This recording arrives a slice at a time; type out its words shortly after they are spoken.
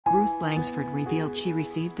Ruth Langsford revealed she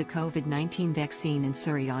received the COVID-19 vaccine in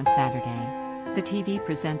Surrey on Saturday. The TV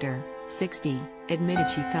presenter, 60, admitted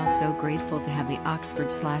she felt so grateful to have the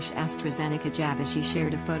Oxford/AstraZeneca jab as she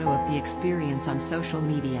shared a photo of the experience on social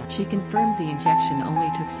media. She confirmed the injection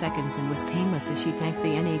only took seconds and was painless as she thanked the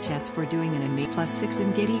NHS for doing an amazing +6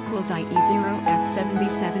 and get equals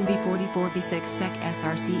IE0F7B7B44B6 SEC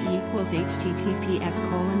SRC equals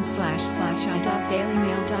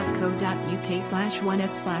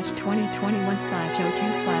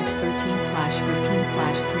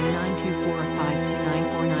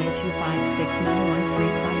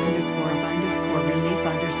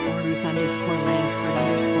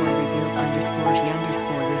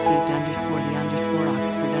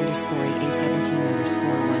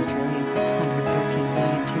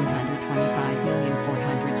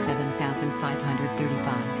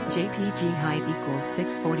JPG height equals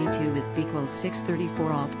 642 width equals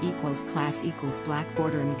 634 alt equals class equals black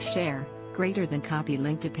border and share. Greater than copy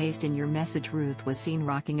link to paste in your message. Ruth was seen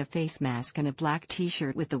rocking a face mask and a black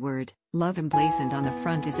t-shirt with the word "love" emblazoned on the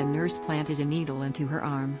front as a nurse planted a needle into her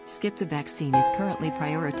arm. Skip the vaccine is currently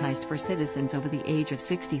prioritized for citizens over the age of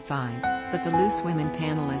 65, but the Loose Women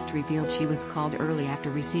panelist revealed she was called early after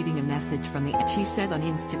receiving a message from the She said on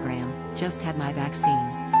Instagram, "Just had my vaccine.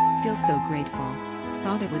 Feel so grateful.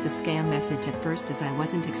 Thought it was a scam message at first as I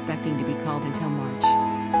wasn't expecting to be called until March.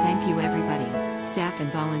 Thank you everybody, staff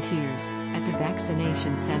and volunteers, at the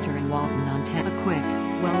vaccination center in Walton on 10. A quick,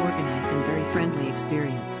 well-organized and very friendly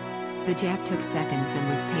experience. The jab took seconds and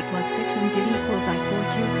was paid +6 and get equals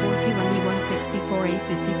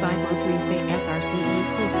I4241E164A5503 SRC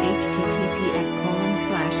equals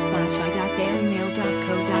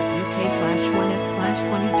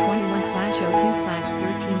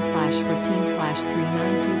https://dailymail.co.uk/1s/2021/026/13/3924530292569113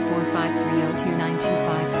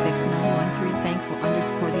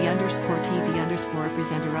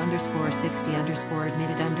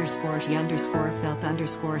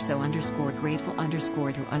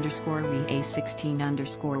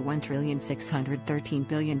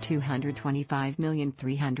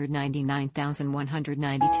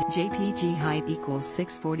 JPG height equals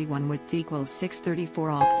 641 width equals 634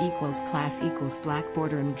 alt equals class equals black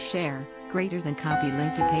border and share. Greater than copy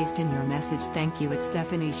link to paste in your message. Thank you at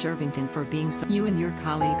Stephanie Shervington for being so. You and your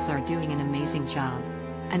colleagues are doing an amazing job.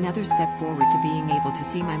 Another step forward to being able to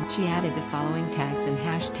see my. She added the following tags and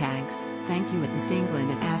hashtags. Thank you at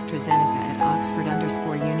England at AstraZeneca at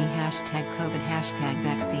Oxford_uni #COVID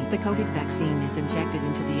 #vaccine. The COVID vaccine is injected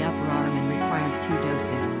into the upper arm and requires 2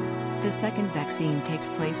 doses. The second vaccine takes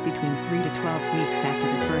place between 3 to 12 weeks after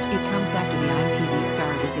the first. It comes after the ITV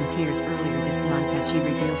star was in tears earlier this month as she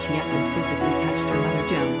revealed she hasn't physically touched her mother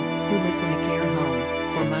Joan, who lives in a care home,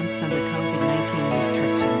 for months under COVID-19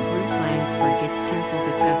 restriction. Ruth Langsford gets tearful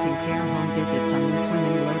discussing care home visits on Loose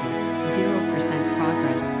Women Loaded. 0%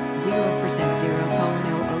 progress, 0%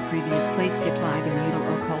 0:00 previous place apply the mutal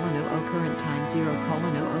 0:00 current time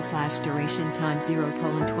 0:00 duration time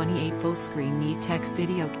 0:28 full screen need text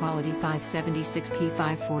video quality 576p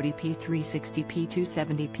 540p 360p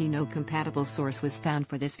 270p no compatible source was found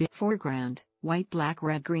for this video. Foreground, white black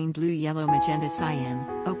red green blue yellow magenta cyan,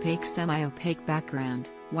 opaque semi-opaque background,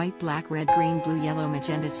 white black red green blue yellow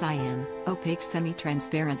magenta cyan, opaque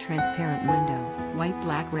semi-transparent transparent window, white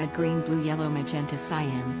black red green blue yellow magenta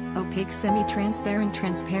cyan, opaque semi-transparent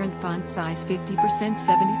transparent font size 50%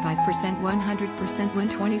 75% 100%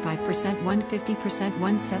 125% 150%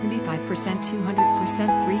 175%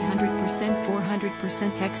 200% 300%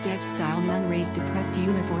 400% text edge style none raised depressed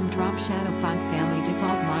uniform drop shadow font family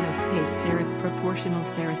default monospace serif proportional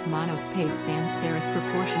serif monospace sans serif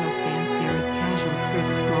proportional sans serif casual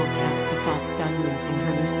script small caps default stun. Ruth and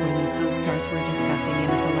her Loose Women co-stars were discussing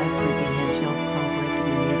Emma Celeb's Ruth and Henshel's call for it to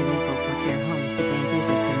be made illegal for care homes to ban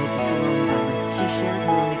visits amid the coronavirus. She shared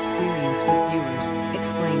her own experience with viewers,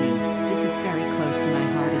 explaining, "This is very close to my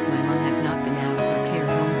heart as my mom has not been out of her care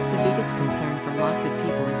homes. The biggest concern for lots of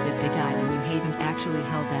people is if they died and you haven't actually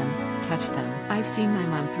held them, touched them. I've seen my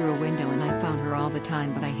mom through a window and I phone her all the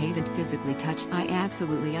time but I haven't physically touched. I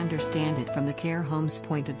absolutely understand it from the care home's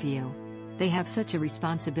point of view. They have such a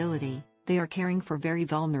responsibility, they are caring for very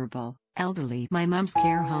vulnerable, elderly. My mom's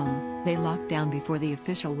care home, they locked down before the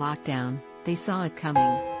official lockdown, they saw it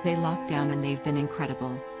coming, they locked down and they've been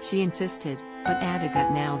incredible," she insisted, but added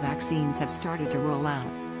that now vaccines have started to roll out.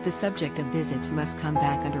 The subject of visits must come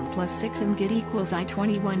back under +6 and get equals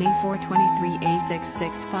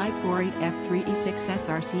I21A423A6548F3E6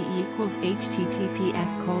 SRC equals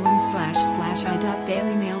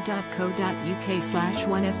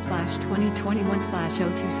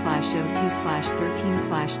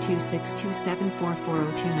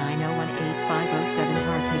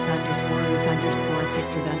hard take on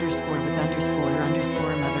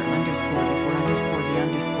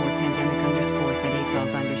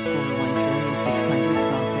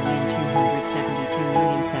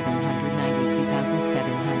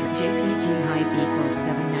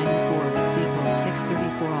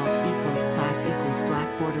class equals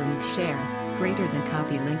black border and share, greater than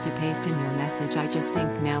copy link to paste in your message. I just think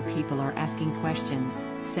now people are asking questions,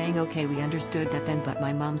 saying okay we understood that then but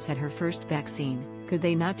my mom's had her first vaccine, could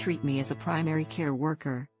they not treat me as a primary care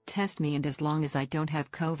worker, test me and as long as I don't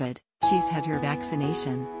have COVID, she's had her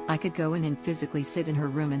vaccination, I could go in and physically sit in her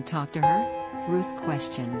room and talk to her? Ruth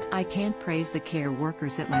questioned. I can't praise the care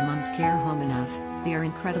workers at my mom's care home enough, they are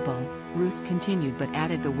incredible, Ruth continued but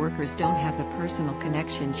added the workers don't have the personal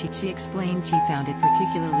connection. She explained she found it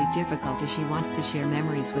particularly difficult as she wants to share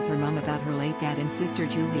memories with her mom about her late dad and sister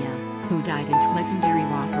Julia, who died in legendary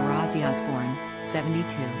rocker Ozzy Osbourne, 72.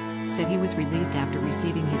 Said he was relieved after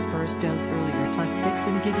receiving his first dose earlier. +6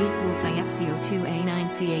 and GIT equals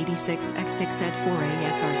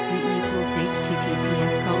IFCO2A9C86X6Z4ASRC equals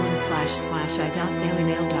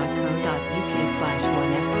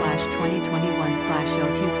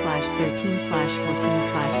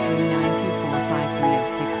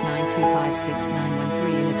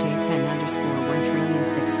in a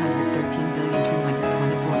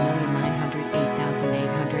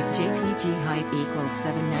J10_1,613,224,908,800 JPG height equals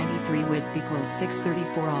 793 width equals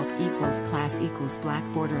 634 alt equals class equals black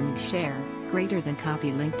border and share, greater than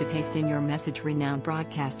copy link to paste in your message. Renowned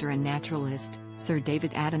broadcaster and naturalist, Sir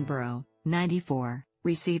David Attenborough, 94,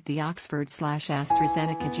 received the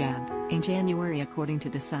Oxford/AstraZeneca jab in January according to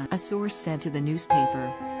The Sun. A source said to the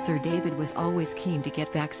newspaper, Sir David was always keen to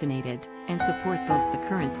get vaccinated, and support both the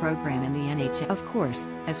current program and the NHS, of course,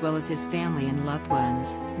 as well as his family and loved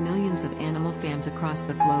ones. Millions of animal fans across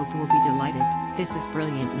the globe will be delighted. This is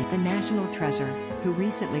brilliant. The national treasure, who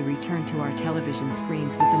recently returned to our television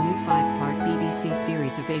screens with a new 5-part BBC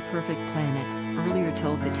series of A Perfect Planet, earlier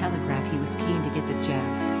told The Telegraph he was keen to get the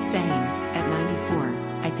jab, saying, at 94,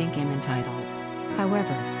 I think I'm entitled.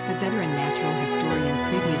 However, the veteran natural historian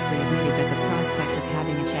previously admitted that the prospect of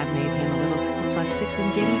having a jab made him a little +6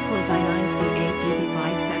 and GIT equals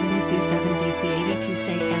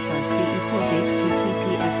I9C8DB570C7BC82SASRC equals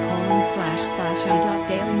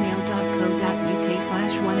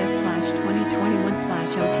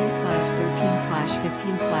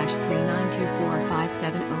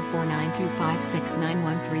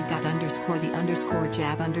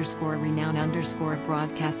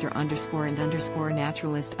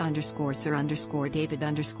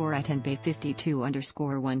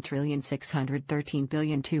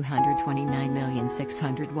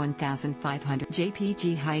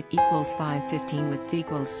JPG height equals 515 width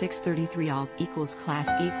equals 633 alt equals class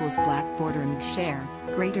equals black border and share,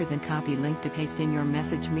 greater than copy link to paste in your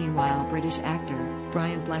message. Meanwhile British actor,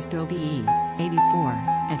 Brian Blessed OBE, 84,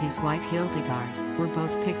 and his wife Hildegard, were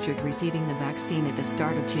both pictured receiving the vaccine at the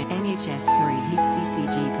start of NHS Surrey Heath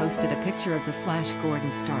CCG posted a picture of the Flash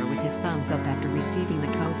Gordon star with his thumbs up after receiving the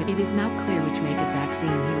COVID. It is now clear which make of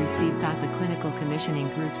vaccine he received. The clinical commissioning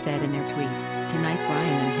group said in their tweet, tonight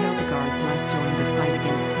Brian and Hildegard Blessed joined the fight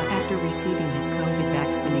against COVID. After receiving his COVID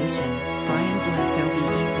vaccination, Brian Blessed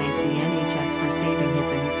OBE thanked the NHS for saving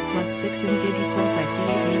his and his +6 and GIT equals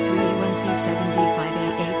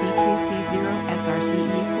IC883A1C7D5AA8B2C0SRC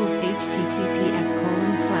equals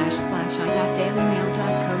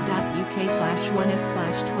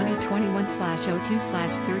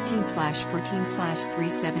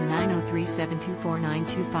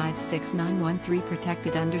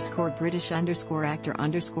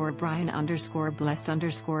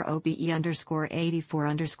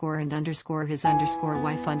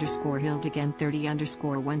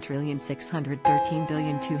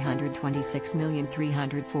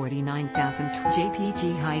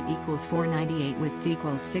JPG height equals 498 width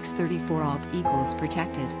equals 634 alt equals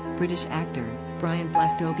protected, British actor, Brian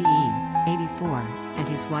Blessed OBE, 84, and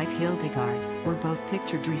his wife Hildegard, were both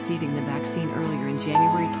pictured receiving the vaccine earlier in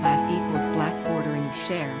January. Class equals black border and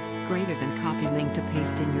share, greater than copy link to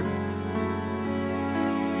paste in your